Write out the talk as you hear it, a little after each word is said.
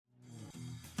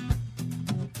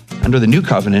Under the new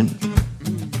covenant,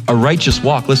 a righteous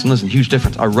walk, listen, huge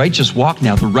difference. A righteous walk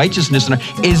now, the righteousness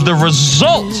is the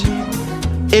result.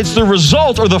 It's the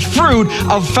result or the fruit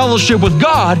of fellowship with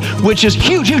God, which is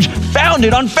huge,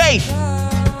 founded on faith.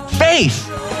 Faith.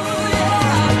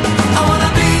 I want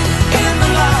to be in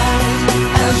the light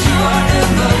as you are in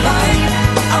the light.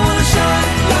 I want to shine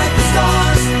like the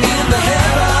stars in the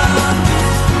heaven.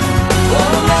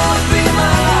 Oh, Lord, be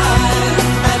my light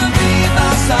and be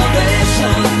my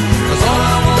salvation. 'Cause all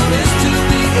I want is to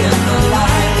be in the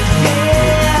light.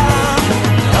 Yeah.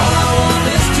 All I want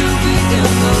is to be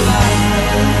in the light.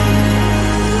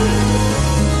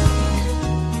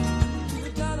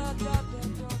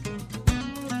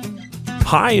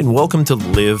 Hi, and welcome to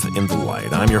Live in the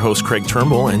Light. I'm your host, Craig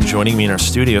Turnbull, and joining me in our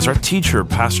studio is our teacher,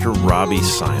 Pastor Robbie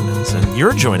Simons. And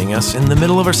you're joining us in the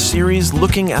middle of our series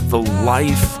looking at the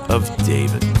life of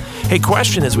David. Hey,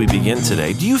 question as we begin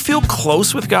today. Do you feel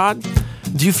close with God?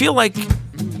 Do you feel like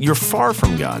you're far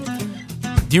from God?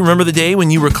 Do you remember the day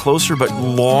when you were closer but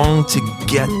long to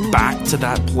get back to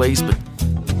that place, but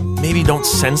maybe don't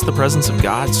sense the presence of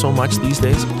God so much these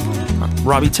days?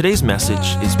 Robbie, today's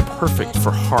message is perfect for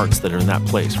hearts that are in that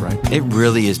place, right? It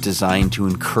really is designed to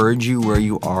encourage you where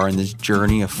you are in this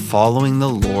journey of following the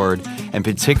Lord, and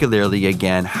particularly,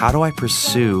 again, how do I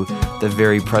pursue the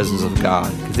very presence of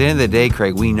God? Because at the end of the day,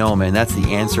 Craig, we know, man, that's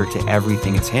the answer to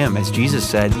everything. It's Him. As Jesus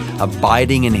said,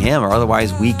 abiding in Him, or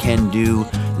otherwise we can do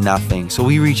nothing. So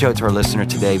we reach out to our listener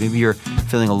today. Maybe you're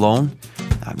feeling alone.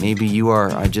 Maybe you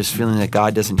are just feeling that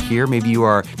God doesn't hear. Maybe you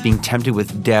are being tempted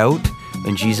with doubt.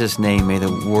 In Jesus' name, may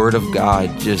the Word of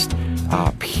God just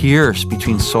pierce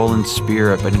between soul and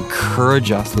spirit, but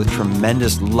encourage us with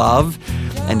tremendous love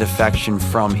and affection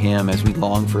from Him as we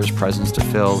long for His presence to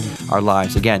fill our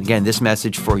lives. Again, this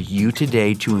message for you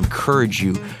today to encourage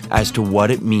you as to what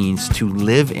it means to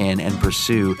live in and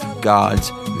pursue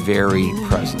God's very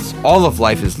presence. All of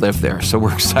life is lived there, so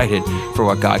we're excited for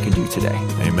what God can do today.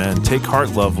 Amen. Take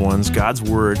heart, loved ones. God's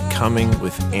Word coming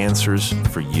with answers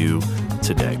for you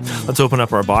today. Let's open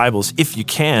up our Bibles, if you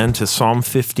can, to Psalm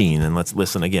 15, and let's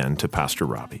listen again to Pastor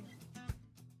Robbie.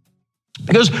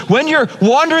 Because when you're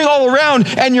wandering all around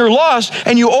and you're lost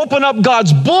and you open up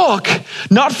God's book,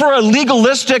 not for a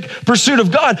legalistic pursuit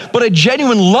of God, but a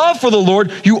genuine love for the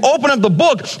Lord, you open up the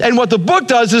book, and what the book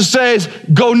does is says,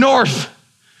 go north.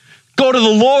 Go to the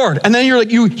Lord. And then you're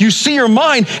like, you see your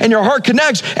mind and your heart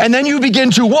connects, and then you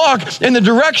begin to walk in the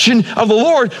direction of the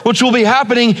Lord, which will be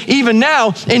happening even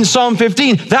now in Psalm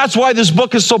 15. That's why this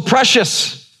book is so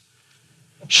precious.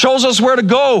 Shows us where to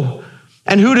go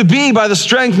and who to be by the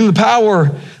strength and the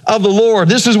power of the Lord.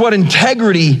 This is what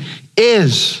integrity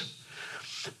is.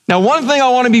 Now, one thing I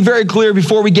want to be very clear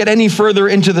before we get any further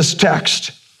into this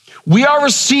text. We are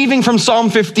receiving from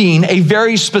Psalm 15 a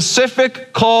very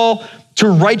specific call to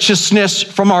righteousness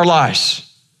from our lives.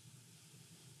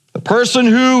 The person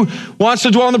who wants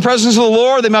to dwell in the presence of the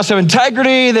Lord, they must have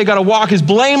integrity. They got to walk as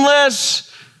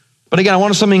blameless. But again, I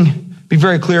want something be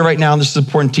very clear right now, and this is an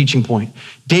important teaching point.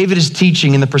 David is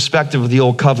teaching in the perspective of the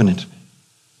Old Covenant.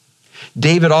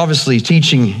 David obviously is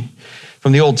teaching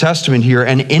from the Old Testament here,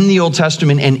 and in the Old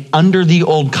Testament and under the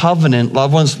Old Covenant,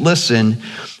 loved ones, listen,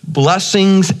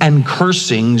 blessings and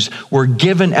cursings were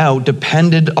given out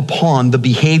dependent upon the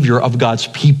behavior of God's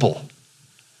people.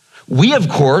 We, of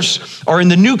course, are in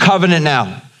the New Covenant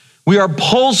now. We are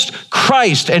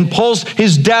post-Christ and post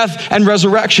His death and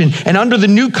resurrection. And under the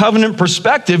New Covenant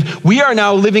perspective, we are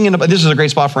now living in this is a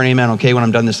great spot for an amen, okay, when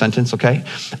I'm done this sentence, okay?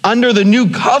 Under the New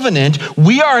Covenant,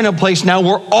 we are in a place now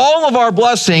where all of our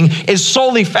blessing is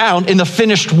solely found in the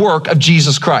finished work of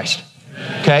Jesus Christ.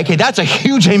 Okay, that's a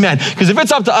huge amen. Because if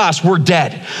it's up to us, we're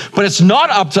dead. But it's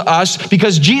not up to us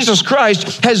because Jesus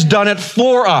Christ has done it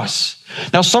for us.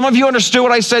 Now, some of you understood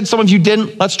what I said, some of you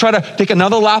didn't. Let's try to take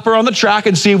another lap around the track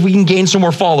and see if we can gain some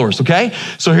more followers, okay?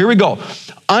 So here we go.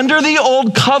 Under the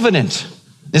Old Covenant,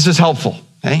 this is helpful,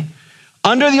 okay?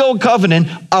 Under the Old Covenant,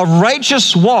 a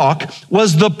righteous walk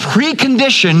was the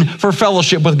precondition for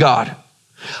fellowship with God.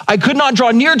 I could not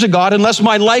draw near to God unless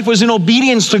my life was in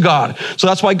obedience to God. So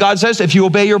that's why God says, if you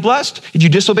obey, you're blessed. If you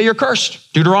disobey, you're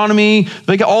cursed. Deuteronomy,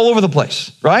 they get all over the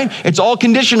place, right? It's all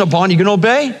conditioned upon, you can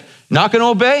obey, not going to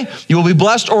obey, you will be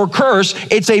blessed or cursed.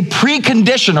 It's a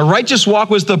precondition. A righteous walk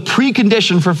was the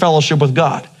precondition for fellowship with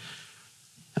God.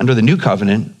 Under the New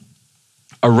Covenant,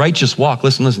 a righteous walk,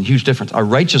 listen, huge difference. A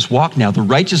righteous walk now, the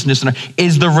righteousness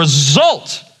is the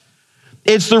result.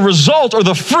 It's the result or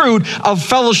the fruit of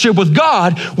fellowship with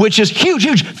God, which is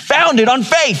huge, founded on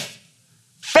faith.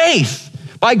 Faith.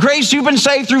 By grace, you've been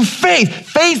saved through faith.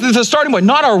 Faith is the starting point,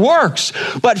 not our works.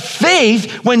 But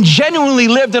faith, when genuinely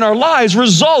lived in our lives,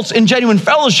 results in genuine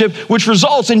fellowship, which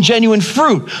results in genuine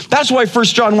fruit. That's why 1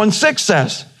 John 1:6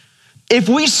 says, if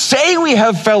we say we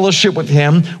have fellowship with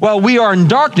him while we are in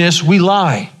darkness, we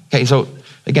lie. Okay, so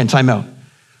again, time out.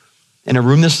 In a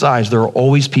room this size, there are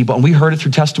always people, and we heard it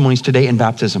through testimonies today in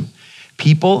baptism.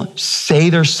 People say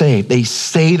they're saved. They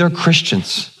say they're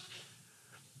Christians.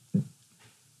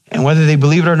 And whether they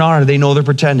believe it or not, or they know they're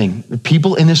pretending. The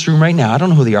people in this room right now, I don't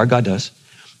know who they are, God does.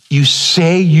 You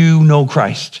say you know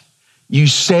Christ. You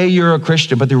say you're a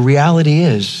Christian, but the reality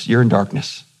is you're in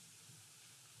darkness.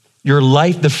 Your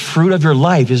life, the fruit of your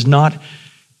life is not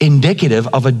indicative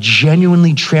of a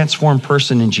genuinely transformed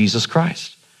person in Jesus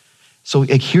Christ. So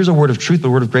here's a word of truth, a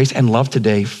word of grace and love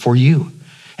today for you.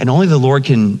 And only the Lord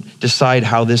can decide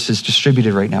how this is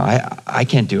distributed right now. I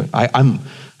can't do it.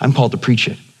 I'm called to preach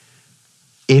it.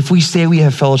 If we say we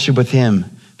have fellowship with him,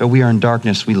 but we are in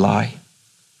darkness, we lie.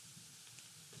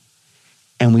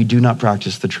 And we do not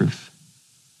practice the truth.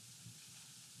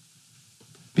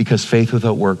 Because faith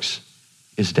without works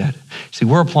is dead. See,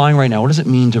 we're applying right now. What does it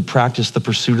mean to practice the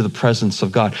pursuit of the presence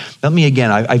of God? Let me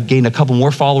again, I've gained a couple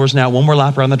more followers now, one more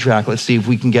lap around the track. Let's see if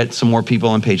we can get some more people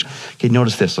on page. Okay,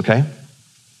 notice this, okay?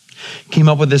 Came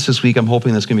up with this week. I'm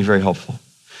hoping this is going to be very helpful.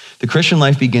 The Christian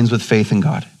life begins with faith in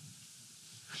God.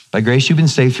 By grace, you've been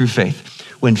saved through faith.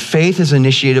 When faith is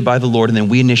initiated by the Lord and then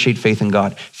we initiate faith in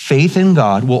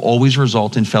God will always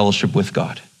result in fellowship with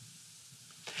God.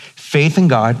 Faith in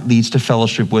God leads to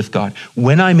fellowship with God.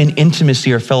 When I'm in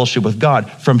intimacy or fellowship with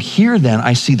God, from here then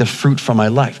I see the fruit from my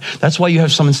life. That's why you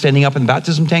have someone standing up in the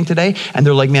baptism tank today and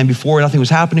they're like, man, before nothing was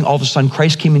happening, all of a sudden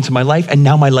Christ came into my life and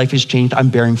now my life has changed. I'm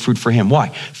bearing fruit for him. Why?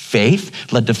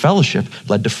 Faith led to fellowship,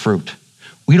 led to fruit.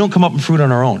 We don't come up with fruit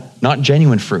on our own, not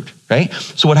genuine fruit, right?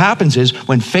 So what happens is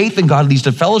when faith in God leads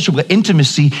to fellowship with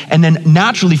intimacy, and then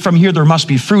naturally from here there must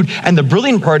be fruit. And the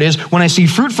brilliant part is when I see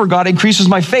fruit for God, increases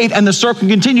my faith and the circle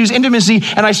continues, intimacy,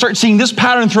 and I start seeing this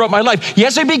pattern throughout my life.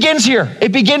 Yes, it begins here.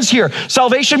 It begins here.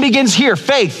 Salvation begins here.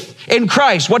 Faith in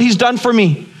Christ, what he's done for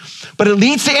me. But it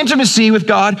leads to intimacy with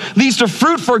God, leads to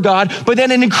fruit for God, but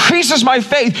then it increases my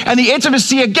faith and the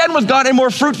intimacy again with God and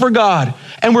more fruit for God.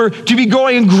 And we're to be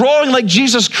going and growing like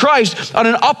Jesus Christ on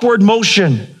an upward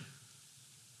motion.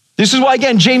 This is why,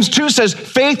 again, James 2 says,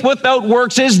 faith without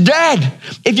works is dead.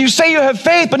 If you say you have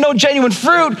faith but no genuine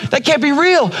fruit, that can't be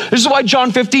real. This is why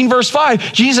John 15, verse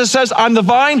 5, Jesus says, I'm the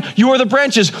vine, you are the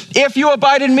branches. If you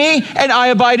abide in me and I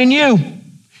abide in you,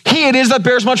 he it is that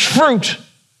bears much fruit.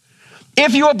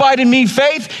 If you abide in me,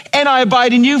 faith, and I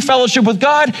abide in you, fellowship with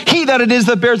God, he that it is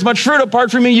that bears much fruit. Apart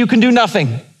from me, you can do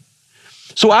nothing.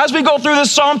 So as we go through this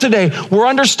psalm today, we're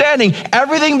understanding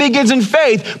everything begins in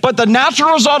faith, but the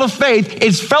natural result of faith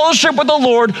is fellowship with the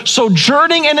Lord,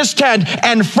 sojourning in his tent,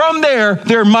 and from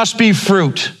there must be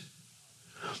fruit.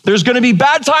 There's going to be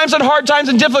bad times and hard times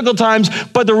and difficult times,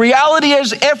 but the reality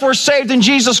is if we're saved in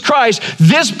Jesus Christ,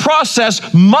 this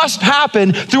process must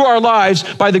happen through our lives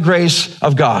by the grace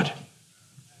of God.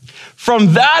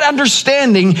 From that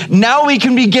understanding, now we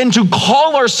can begin to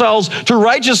call ourselves to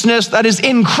righteousness that is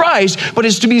in Christ, but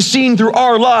is to be seen through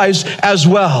our lives as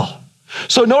well.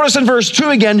 So notice in verse 2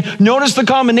 again, notice the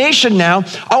combination now.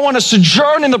 I want to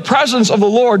sojourn in the presence of the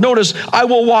Lord. Notice, I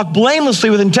will walk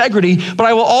blamelessly with integrity, but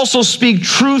I will also speak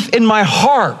truth in my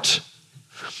heart.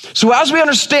 So as we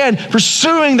understand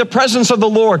pursuing the presence of the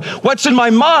Lord, what's in my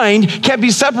mind can't be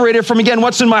separated from, again,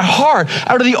 what's in my heart.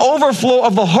 Out of the overflow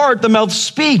of the heart, the mouth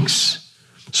speaks.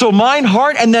 So mind,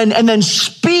 heart, and then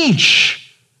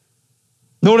speech.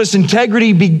 Notice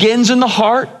integrity begins in the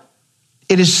heart.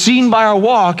 It is seen by our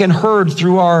walk and heard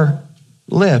through our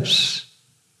lips.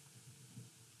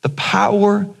 The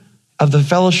power of the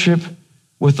fellowship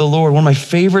with the Lord. One of my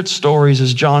favorite stories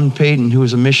is John Payton, who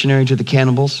was a missionary to the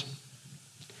cannibals.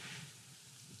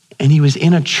 And he was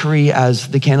in a tree as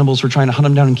the cannibals were trying to hunt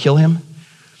him down and kill him.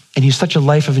 And he's such a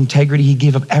life of integrity. He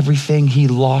gave up everything. He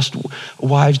lost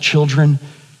wives, children.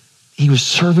 He was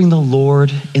serving the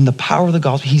Lord in the power of the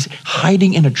gospel. He's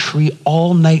hiding in a tree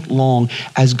all night long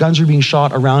as guns are being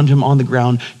shot around him on the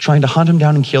ground, trying to hunt him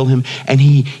down and kill him. And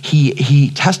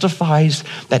he testifies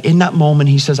that in that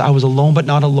moment, he says, I was alone, but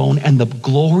not alone. And the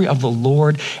glory of the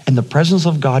Lord and the presence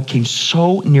of God came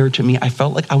so near to me. I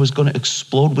felt like I was going to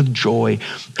explode with joy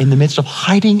in the midst of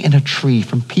hiding in a tree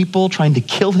from people trying to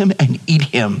kill him and eat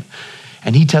him.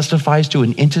 And he testifies to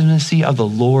an intimacy of the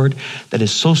Lord that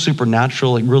is so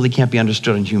supernatural, it really can't be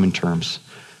understood in human terms.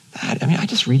 I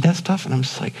just read that stuff and I'm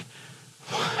just like,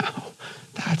 wow,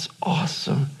 that's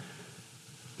awesome.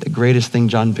 The greatest thing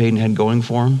John Payton had going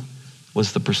for him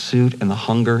was the pursuit and the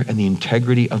hunger and the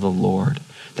integrity of the Lord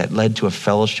that led to a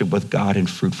fellowship with God and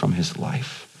fruit from his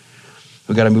life.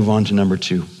 We've got to move on to number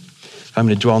 2. If I'm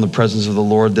going to dwell in the presence of the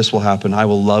Lord, this will happen. I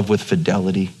will love with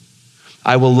fidelity.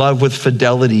 I will love with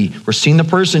fidelity. We're seeing the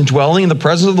person dwelling in the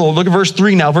presence of the Lord. Look at verse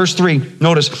 3 now. Verse 3,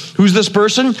 notice, who's this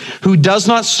person? Who does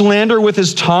not slander with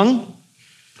his tongue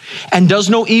and does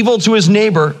no evil to his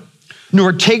neighbor,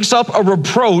 nor takes up a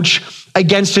reproach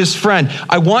against his friend.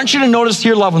 I want you to notice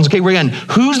here, loved ones, okay, again,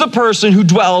 who's the person who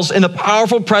dwells in the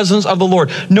powerful presence of the Lord?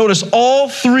 Notice all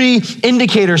 3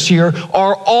 indicators here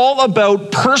are all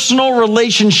about personal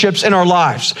relationships in our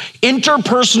lives,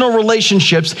 interpersonal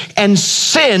relationships, and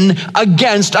sin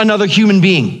against another human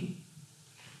being.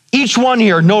 Each one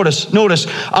here, notice,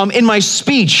 in my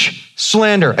speech,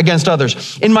 slander against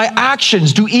others. In my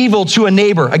actions, do evil to a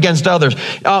neighbor against others.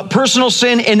 Personal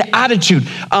sin in attitude.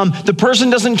 The person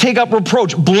doesn't take up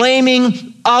reproach,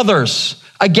 blaming others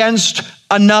against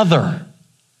another.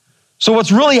 So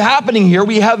what's really happening here,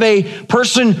 we have a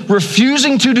person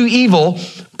refusing to do evil,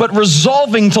 but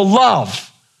resolving to love.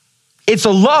 It's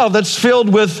a love that's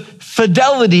filled with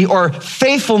fidelity or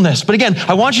faithfulness. But again,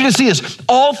 I want you to see this.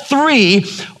 All 3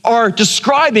 are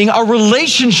describing a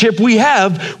relationship we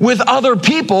have with other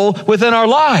people within our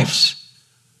lives.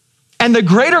 And the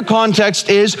greater context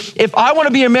is, if I want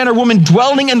to be a man or woman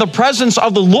dwelling in the presence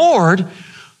of the Lord,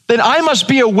 then I must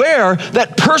be aware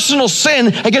that personal sin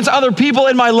against other people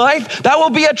in my life, that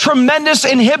will be a tremendous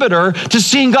inhibitor to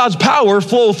seeing God's power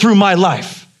flow through my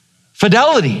life.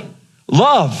 Fidelity,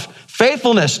 love,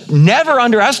 faithfulness, never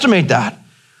underestimate that.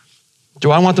 Do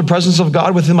I want the presence of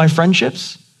God within my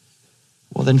friendships?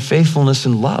 Well, then faithfulness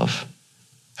and love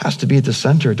has to be at the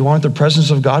center. Do I want the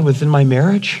presence of God within my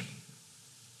marriage?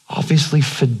 Obviously,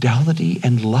 fidelity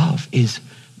and love is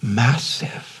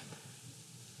massive.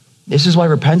 This is why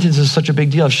repentance is such a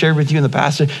big deal. I've shared with you in the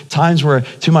past times where,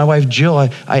 to my wife Jill,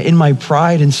 I in my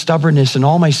pride and stubbornness and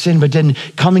all my sin, but then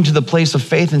coming to the place of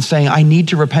faith and saying, I need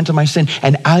to repent of my sin.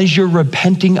 And as you're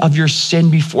repenting of your sin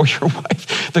before your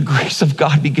wife, the grace of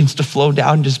God begins to flow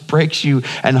down and just breaks you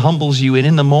and humbles you. And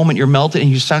in the moment you're melted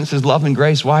and you sense his love and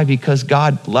grace. Why? Because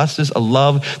God blesses a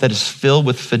love that is filled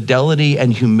with fidelity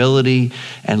and humility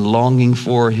and longing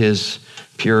for his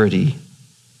purity.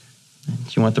 Do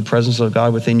you want the presence of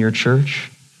God within your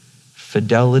church?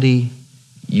 Fidelity,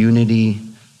 unity,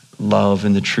 love,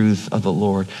 and the truth of the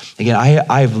Lord. Again,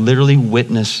 I've literally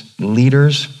witnessed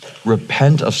leaders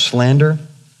repent of slander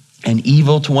and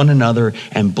evil to one another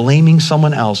and blaming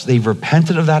someone else. They've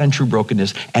repented of that in true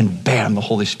brokenness, and bam, the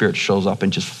Holy Spirit shows up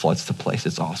and just floods the place.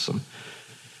 It's awesome.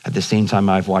 At the same time,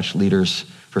 I've watched leaders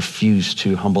refuse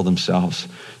to humble themselves,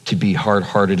 to be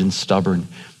hard-hearted and stubborn,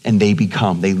 and they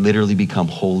literally become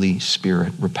Holy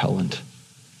Spirit repellent.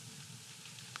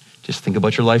 Just think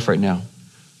about your life right now.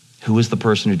 Who is the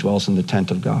person who dwells in the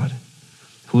tent of God?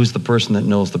 Who is the person that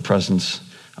knows the presence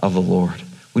of the Lord?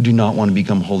 We do not want to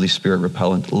become Holy Spirit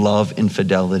repellent. Love and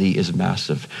fidelity is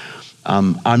massive.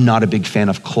 I'm not a big fan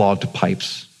of clogged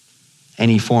pipes.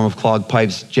 Any form of clogged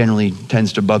pipes generally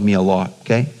tends to bug me a lot,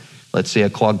 okay? Let's say a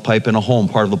clogged pipe in a home,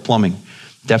 part of the plumbing.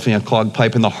 Definitely a clogged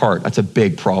pipe in the heart. That's a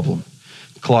big problem.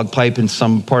 Clogged pipe in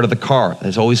some part of the car.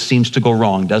 It always seems to go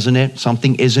wrong, doesn't it?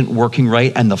 Something isn't working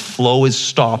right and the flow is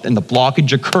stopped and the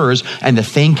blockage occurs and the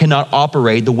thing cannot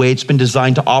operate the way it's been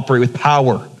designed to operate with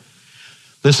power.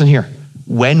 Listen here.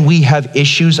 When we have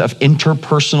issues of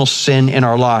interpersonal sin in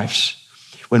our lives,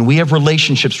 when we have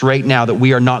relationships right now that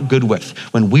we are not good with,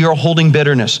 when we are holding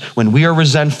bitterness, when we are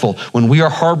resentful, when we are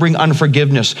harboring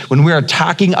unforgiveness, when we are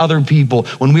attacking other people,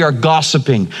 when we are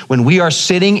gossiping, when we are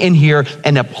sitting in here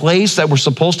in a place that we're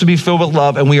supposed to be filled with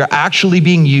love and we are actually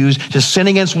being used to sin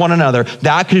against one another,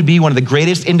 that could be one of the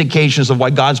greatest indications of why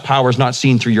God's power is not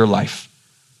seen through your life.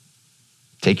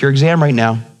 Take your exam right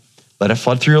now. Let it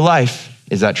flood through your life.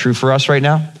 Is that true for us right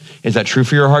now? Is that true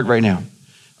for your heart right now?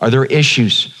 Are there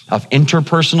issues of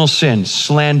interpersonal sin,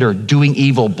 slander, doing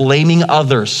evil, blaming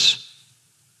others?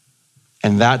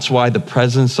 And that's why the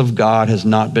presence of God has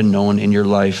not been known in your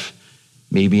life,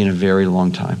 maybe in a very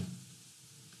long time.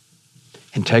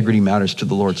 Integrity matters to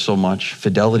the Lord so much.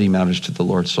 Fidelity matters to the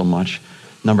Lord so much.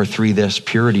 Number 3,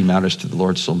 purity matters to the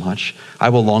Lord so much. I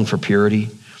will long for purity.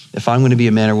 If I'm going to be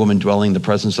a man or woman dwelling in the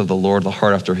presence of the Lord, the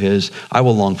heart after his, I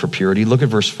will long for purity. Look at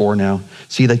verse 4 now.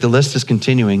 See, the list is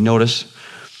continuing. Notice,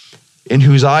 in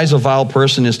whose eyes a vile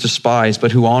person is despised,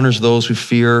 but who honors those who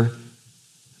fear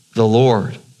the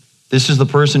Lord. This is the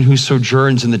person who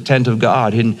sojourns in the tent of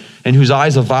God, in whose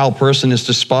eyes a vile person is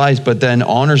despised, but then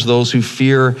honors those who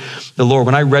fear the Lord.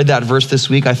 When I read that verse this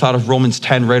week, I thought of Romans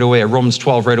 10 right away, or Romans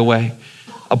 12 right away.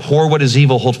 Abhor what is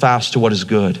evil, hold fast to what is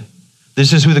good.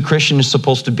 This is who the Christian is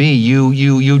supposed to be.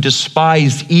 You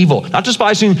despise evil, not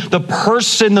despising the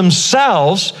person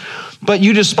themselves, but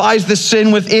you despise the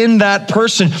sin within that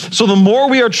person. So the more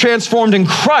we are transformed in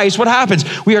Christ, what happens?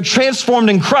 We are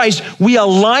transformed in Christ. We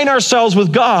align ourselves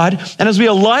with God. And as we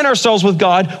align ourselves with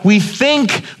God, we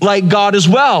think like God as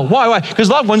well. Why? Because,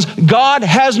 loved ones, God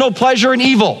has no pleasure in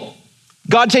evil.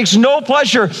 God takes no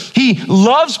pleasure. He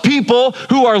loves people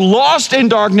who are lost in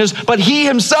darkness, but he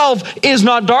himself is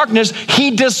not darkness.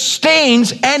 He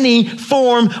disdains any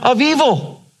form of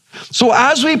evil. So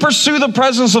as we pursue the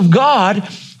presence of God,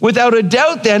 without a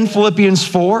doubt then, Philippians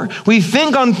 4, we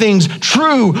think on things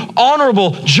true, honorable,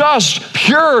 just,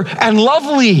 pure, and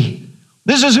lovely.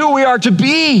 This is who we are to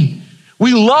be.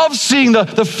 We love seeing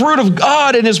the fruit of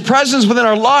God and his presence within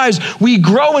our lives. We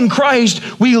grow in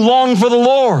Christ. We long for the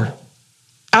Lord.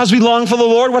 As we long for the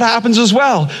Lord, what happens as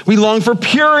well? We long for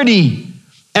purity,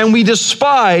 and we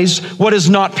despise what is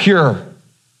not pure.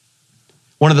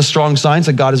 One of the strong signs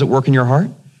that God is at work in your heart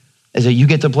is that you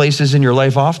get to places in your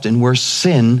life often where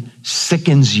sin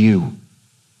sickens you.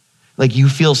 Like you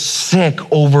feel sick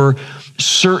over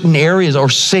certain areas, or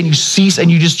sin, you cease and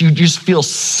you just feel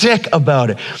sick about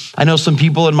it. I know some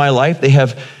people in my life, they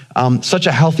have such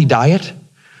a healthy diet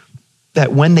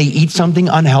that when they eat something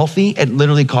unhealthy, it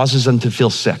literally causes them to feel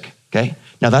sick, okay?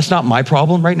 Now that's not my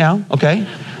problem right now, okay?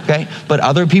 But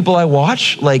other people I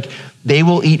watch, like, they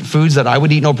will eat foods that I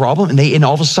would eat no problem, and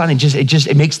all of a sudden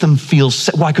it makes them feel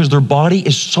sick. Why? Because their body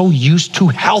is so used to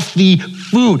healthy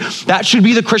food. That should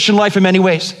be the Christian life in many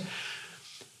ways.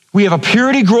 We have a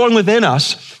purity growing within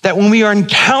us that when we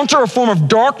encounter a form of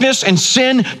darkness and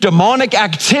sin, demonic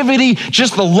activity,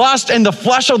 just the lust and the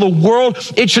flesh of the world,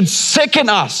 it should sicken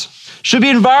us. Should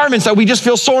be environments that we just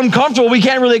feel so uncomfortable, we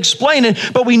can't really explain it,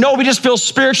 but we know we just feel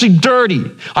spiritually dirty.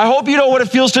 I hope you know what it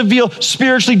feels to feel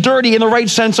spiritually dirty in the right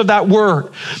sense of that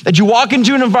word. That you walk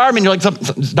into an environment, you're like,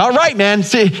 it's not right, man.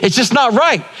 It's just not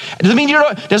right. It doesn't mean you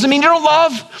don't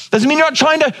love. Doesn't mean you're not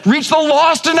trying to reach the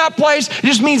lost in that place. It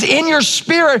just means in your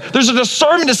spirit, there's a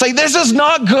discernment to say, this is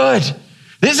not good.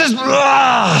 This is,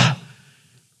 And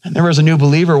there was a new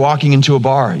believer walking into a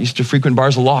bar. I used to frequent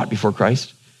bars a lot before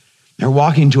Christ. They're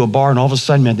walking into a bar, and all of a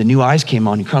sudden, man, the new eyes came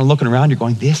on. You're kind of looking around. You're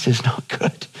going, this is not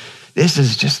good. This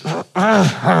is just,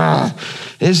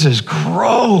 this is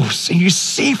gross. And you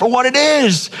see for what it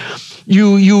is.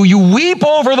 You weep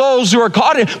over those who are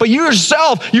caught in it, but you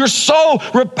yourself, you're so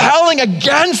repelling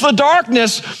against the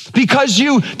darkness because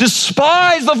you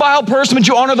despise the vile person, but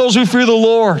you honor those who fear the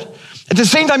Lord. At the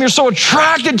same time, you're so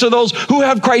attracted to those who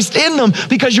have Christ in them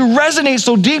because you resonate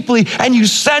so deeply and you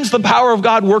sense the power of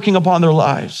God working upon their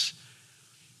lives.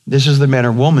 This is the man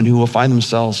or woman who will find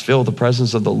themselves filled with the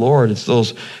presence of the Lord. It's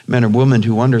those men or women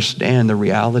who understand the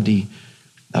reality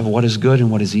of what is good and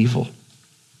what is evil.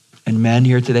 And men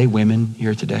here today, women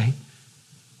here today,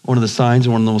 one of the signs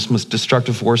and one of the most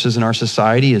destructive forces in our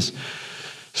society is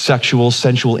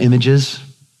sensual images.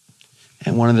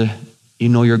 And one of the,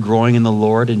 you're growing in the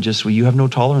Lord and you have no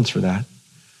tolerance for that.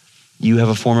 You have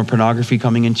a form of pornography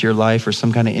coming into your life or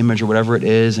some kind of image or whatever it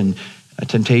is, and a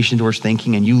temptation towards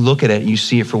thinking, and you look at it and you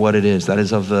see it for what it is. That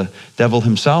is of the devil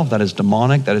himself. That is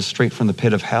demonic. That is straight from the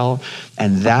pit of hell.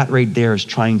 And that right there is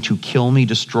trying to kill me,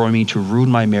 destroy me, to ruin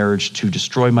my marriage, to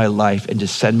destroy my life, and to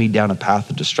send me down a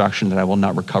path of destruction that I will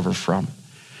not recover from.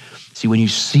 See, when you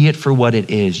see it for what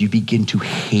it is, you begin to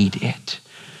hate it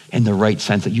in the right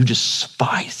sense, that you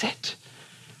despise it.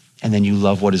 And then you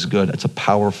love what is good. It's a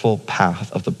powerful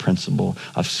path of the principle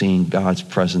of seeing God's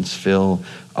presence fill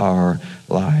our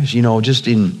lives. Just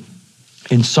in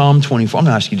Psalm 24, I'm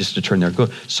gonna ask you just to turn there. Go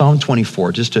Psalm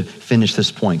 24, just to finish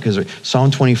this point, because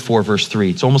Psalm 24, verse 3,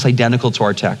 it's almost identical to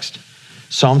our text.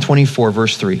 Psalm 24,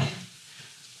 verse 3.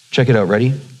 Check it out,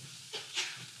 ready?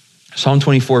 Psalm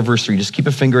 24, verse 3, just keep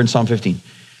a finger in Psalm 15.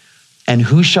 And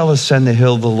who shall ascend the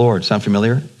hill of the Lord? Sound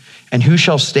familiar? And who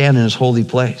shall stand in his holy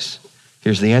place?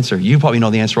 Here's the answer. You probably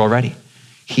know the answer already.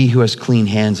 He who has clean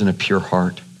hands and a pure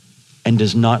heart and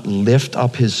does not lift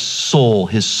up his soul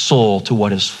to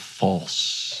what is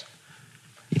false.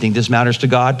 You think this matters to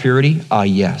God, purity?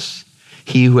 Yes.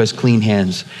 He who has clean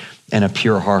hands and a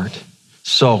pure heart.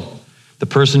 So the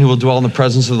person who will dwell in the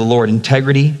presence of the Lord,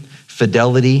 integrity,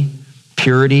 fidelity,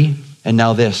 purity, and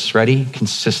now this, ready?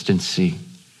 Consistency.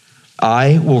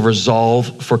 I will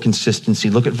resolve for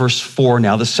consistency. Look at verse 4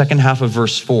 now, the second half of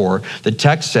verse 4. The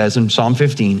text says in Psalm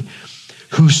 15,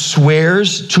 who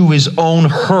swears to his own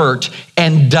hurt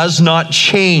and does not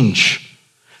change.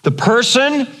 The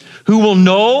person who will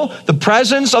know the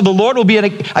presence of the Lord, will be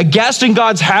a guest in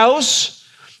God's house,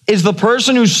 is the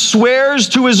person who swears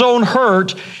to his own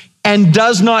hurt and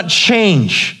does not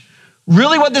change.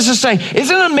 Really what this is saying,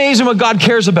 isn't it amazing what God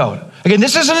cares about? Again,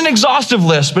 this isn't an exhaustive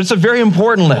list, but it's a very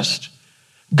important list.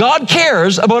 God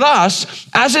cares about us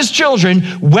as his children.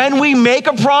 When we make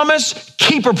a promise,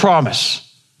 keep a promise.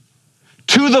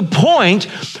 To the point,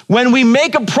 when we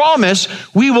make a promise,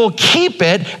 we will keep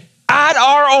it at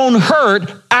our own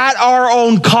hurt, at our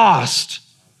own cost.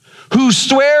 Who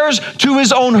swears to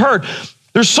his own hurt.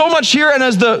 There's so much here, and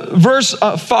as the verse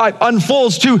 5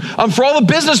 unfolds too, for all the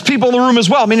business people in the room as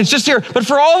well. I mean, it's just here, but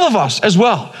for all of us as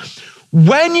well.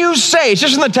 When you say, it's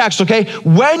just in the text, okay?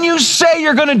 When you say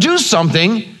you're gonna do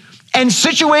something and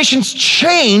situations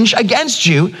change against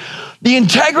you, the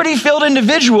integrity-filled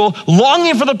individual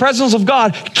longing for the presence of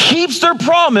God keeps their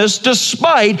promise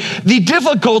despite the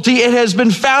difficulty it has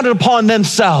been founded upon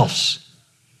themselves.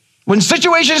 When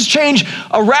situations change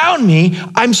around me,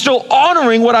 I'm still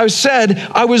honoring what I said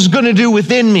I was gonna do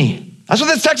within me. That's what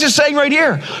this text is saying right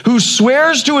here. Who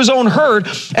swears to his own hurt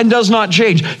and does not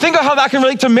change. Think of how that can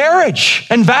relate to marriage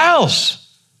and vows.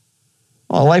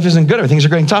 Well, life isn't good. Things are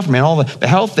getting tough, man. All the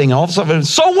health thing, all the stuff.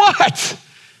 So what?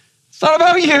 It's not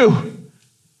about you.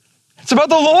 It's about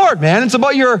the Lord, man. It's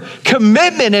about your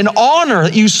commitment and honor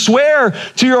that you swear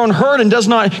to your own hurt and does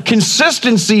not.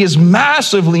 Consistency is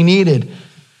massively needed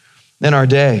in our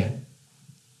day.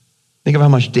 Think of how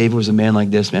much David was a man like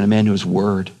this, man, a man who was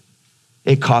word.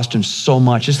 It cost him so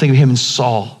much. Just think of him and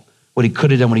Saul, what he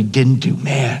could have done, what he didn't do.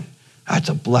 Man, that's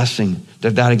a blessing to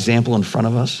have that example in front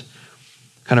of us.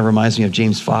 Kind of reminds me of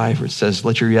James 5, where it says,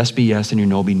 let your yes be yes and your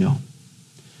no be no.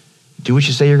 Do what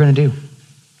you say you're gonna do.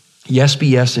 Yes be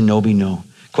yes and no be no.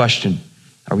 Question,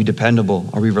 are we dependable?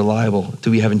 Are we reliable?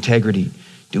 Do we have integrity?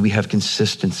 Do we have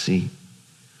consistency?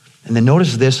 And then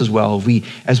notice this as well.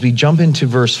 As we jump into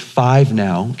verse 5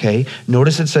 now, okay,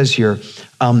 notice it says here,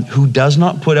 who does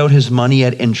not put out his money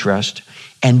at interest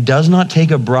and does not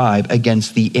take a bribe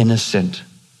against the innocent.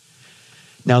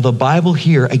 Now the Bible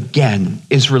here, again,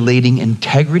 is relating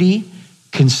integrity,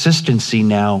 consistency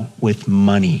now with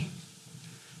money.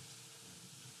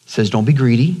 It says don't be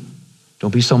greedy,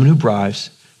 don't be someone who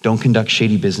bribes, don't conduct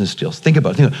shady business deals. Think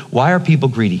about it. Why are people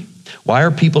greedy? Why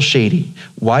are people shady?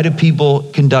 Why do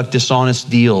people conduct dishonest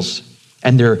deals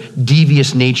and their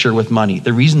devious nature with money?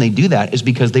 The reason they do that is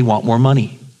because they want more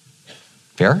money.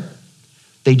 Fair?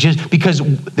 Because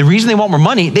the reason they want more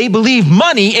money, they believe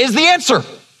money is the answer.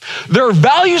 Their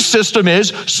value system is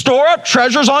store up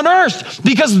treasures on earth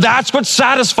because that's what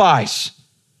satisfies.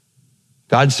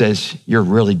 God says, you're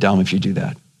really dumb if you do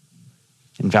that.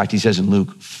 In fact, he says in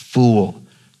Luke, fool.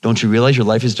 Don't you realize your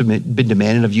life has been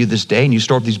demanded of you this day, and you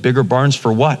store up these bigger barns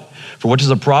for what? For what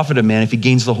does it profit a man if he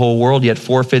gains the whole world yet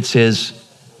forfeits his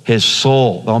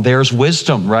soul? Well, there's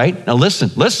wisdom, right? Now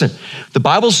listen. The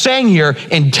Bible's saying here,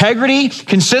 integrity,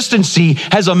 consistency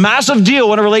has a massive deal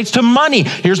when it relates to money.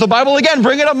 Here's the Bible again,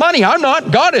 bringing up money. I'm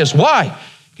not, God is. Why?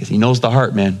 Because he knows the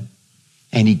heart, man.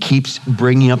 And he keeps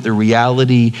bringing up the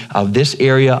reality of this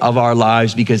area of our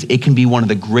lives because it can be one of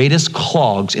the greatest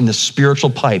clogs in the spiritual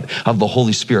pipe of the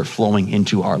Holy Spirit flowing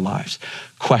into our lives.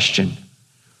 Question,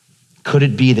 could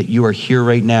it be that you are here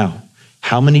right now?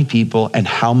 How many people and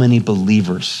how many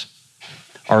believers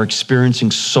are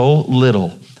experiencing so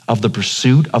little of the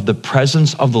pursuit of the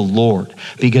presence of the Lord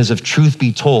because if truth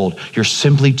be told, you're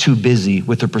simply too busy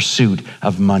with the pursuit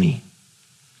of money?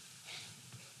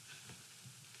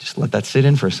 Just let that sit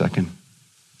in for a second.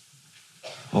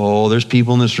 Oh, there's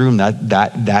people in this room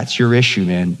that's your issue,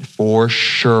 man, for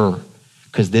sure.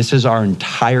 Because this is our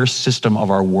entire system of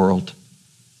our world.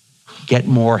 Get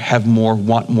more, have more,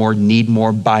 want more, need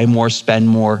more, buy more, spend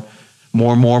more.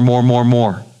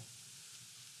 If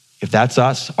that's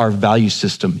us, our value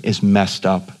system is messed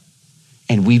up.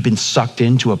 And we've been sucked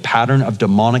into a pattern of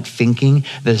demonic thinking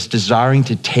that is desiring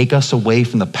to take us away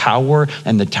from the power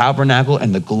and the tabernacle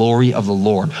and the glory of the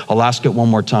Lord. I'll ask it one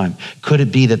more time. Could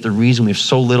it be that the reason we have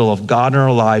so little of God in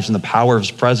our lives and the power of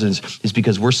his presence is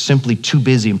because we're simply too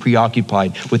busy and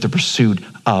preoccupied with the pursuit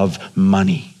of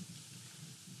money?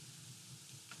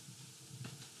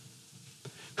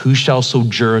 Who shall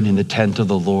sojourn in the tent of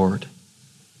the Lord?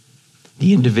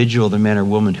 The individual, the man or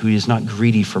woman who is not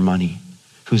greedy for money,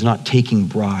 who's not taking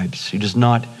bribes, who does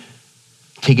not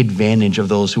take advantage of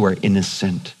those who are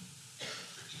innocent.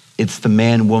 It's the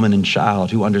man, woman, and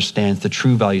child who understands the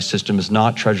true value system is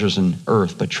not treasures in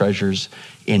earth, but treasures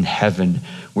in heaven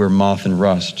where moth and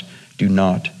rust do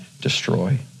not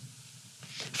destroy.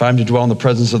 If I'm to dwell in the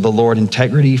presence of the Lord,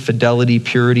 integrity, fidelity,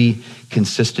 purity,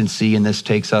 consistency, and this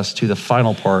takes us to the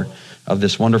final part of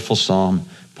this wonderful psalm.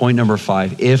 Point number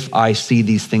 5, if I see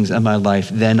these things in my life,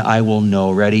 then I will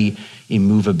know, ready,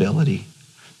 immovability.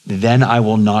 Then I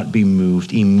will not be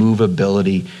moved.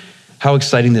 Immovability. how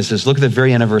exciting this is. Look at the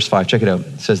very end of verse 5. Check it out.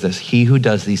 It says this, he who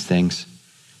does these things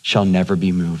shall never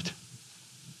be moved.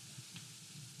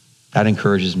 That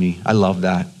encourages me. I love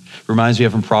that. Reminds me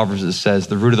of from Proverbs that says,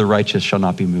 the root of the righteous shall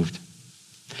not be moved.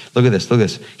 Look at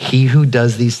this. He who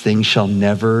does these things shall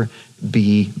never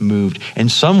be moved. In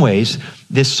some ways,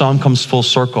 this psalm comes full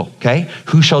circle, okay?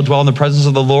 Who shall dwell in the presence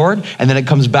of the Lord? And then it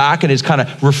comes back and is kind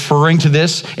of referring to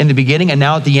this in the beginning. And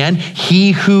now at the end,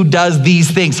 he who does these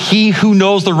things, he who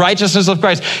knows the righteousness of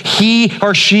Christ, he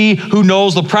or she who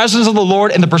knows the presence of the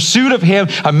Lord and the pursuit of him,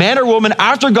 a man or woman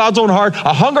after God's own heart,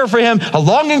 a hunger for him, a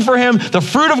longing for him, the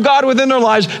fruit of God within their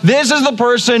lives. This is the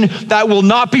person that will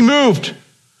not be moved.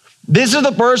 This is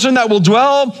the person that will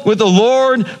dwell with the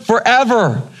Lord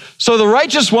forever. So the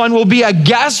righteous one will be a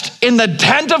guest in the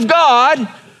tent of God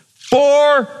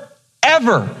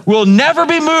forever. Will never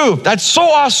be moved. That's so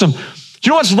awesome. Do you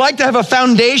know what it's like to have a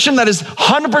foundation that is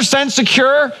 100%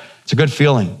 secure? It's a good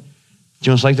feeling. Do you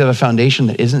know what it's like to have a foundation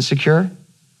that isn't secure?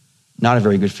 Not a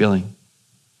very good feeling.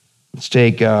 Let's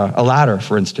take a ladder,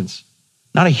 for instance.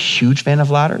 Not a huge fan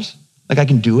of ladders. Like I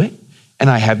can do it,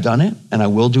 and I have done it, and I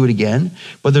will do it again.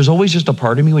 But there's always just a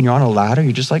part of me when you're on a ladder,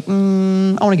 you're just like, I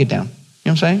want to get down. You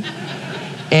know what I'm saying?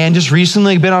 And just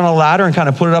recently been on a ladder and kind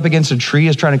of put it up against a tree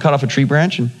as trying to cut off a tree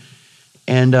branch.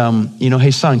 And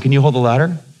hey, son, can you hold the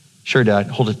ladder? Sure, Dad.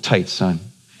 Hold it tight, son.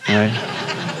 All right?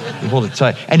 You hold it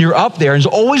tight. And you're up there, and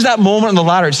there's always that moment on the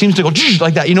ladder. It seems to go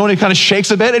like that. You know when it kind of shakes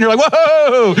a bit, and you're like,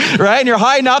 whoa, right? And you're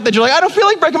high enough that you're like, I don't feel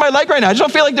like breaking my leg right now. I just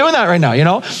don't feel like doing that right now, you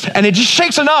know? And it just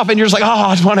shakes enough, and you're just like,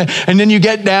 I just want to. And then you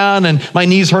get down, and my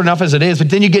knees hurt enough as it is. But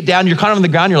then you get down, you're kind of on the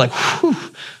ground, you're like, whew.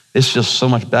 It's just so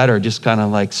much better, just kind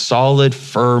of like solid,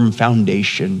 firm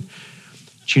foundation.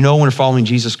 But you know, when you're following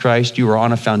Jesus Christ, you are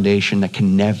on a foundation that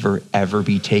can never, ever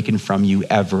be taken from you,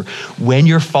 ever. When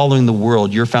you're following the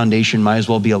world, your foundation might as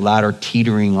well be a ladder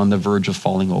teetering on the verge of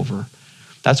falling over.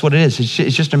 That's what it is.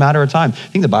 It's just a matter of time. I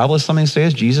think the Bible has something to say.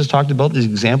 As Jesus talked about this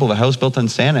example of a house built on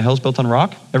sand, a house built on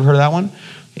rock. Ever heard of that one?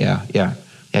 Yeah.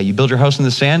 You build your house in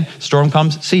the sand, storm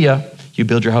comes, see ya. You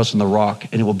build your house on the rock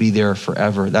and it will be there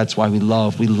forever. That's why we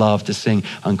love to sing,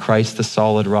 on Christ the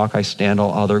solid rock I stand,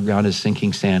 all other ground is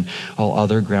sinking sand. All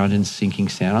other ground is sinking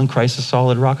sand. On Christ the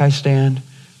solid rock I stand,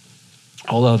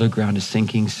 all other ground is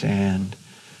sinking sand.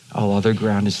 All other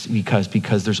ground is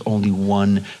because there's only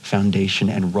one foundation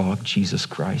and rock, Jesus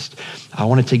Christ. I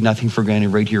want to take nothing for granted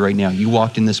right here, right now. You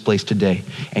walked in this place today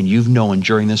and you've known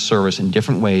during this service in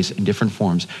different ways, in different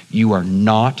forms, you are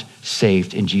not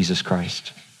saved in Jesus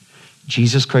Christ.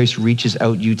 Jesus Christ reaches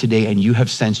out you today and you have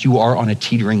sensed you are on a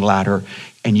teetering ladder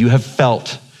and you have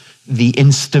felt the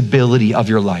instability of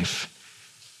your life.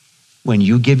 When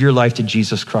you give your life to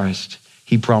Jesus Christ,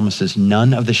 he promises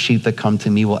none of the sheep that come to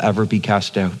me will ever be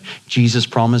cast out. Jesus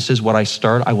promises what I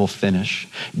start, I will finish.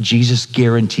 Jesus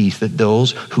guarantees that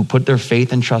those who put their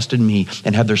faith and trust in me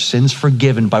and have their sins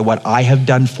forgiven by what I have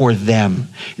done for them,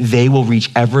 they will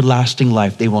reach everlasting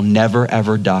life. They will never,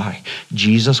 ever die.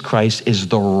 Jesus Christ is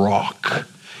the rock.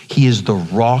 He is the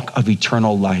rock of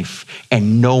eternal life,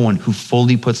 and no one who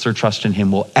fully puts their trust in him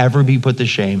will ever be put to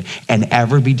shame and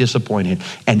ever be disappointed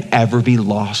and ever be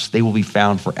lost. They will be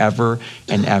found forever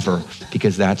and ever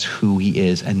because that's who he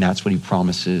is and that's what he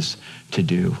promises to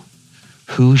do.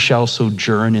 Who shall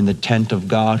sojourn in the tent of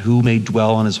God? Who may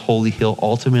dwell on his holy hill?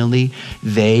 Ultimately,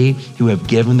 they who have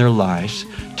given their lives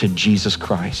to Jesus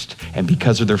Christ. And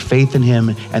because of their faith in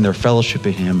him and their fellowship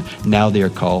in him, now they are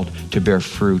called to bear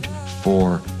fruit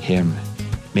for him.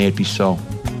 May it be so.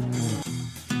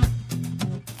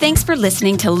 Thanks for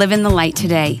listening to Live in the Light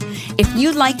today. If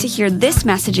you'd like to hear this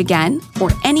message again or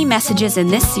any messages in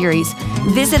this series,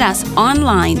 visit us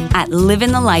online at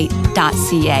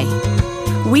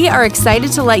liveinthelight.ca. We are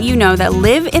excited to let you know that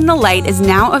Live in the Light is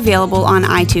now available on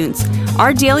iTunes.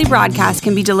 Our daily broadcast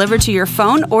can be delivered to your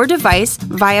phone or device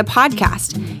via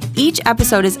podcast. Each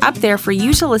episode is up there for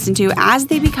you to listen to as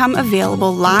they become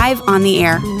available live on the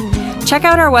air. Check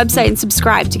out our website and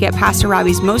subscribe to get Pastor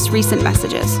Robbie's most recent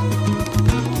messages.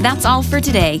 That's all for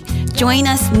today. Join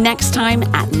us next time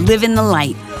at Live in the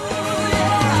Light.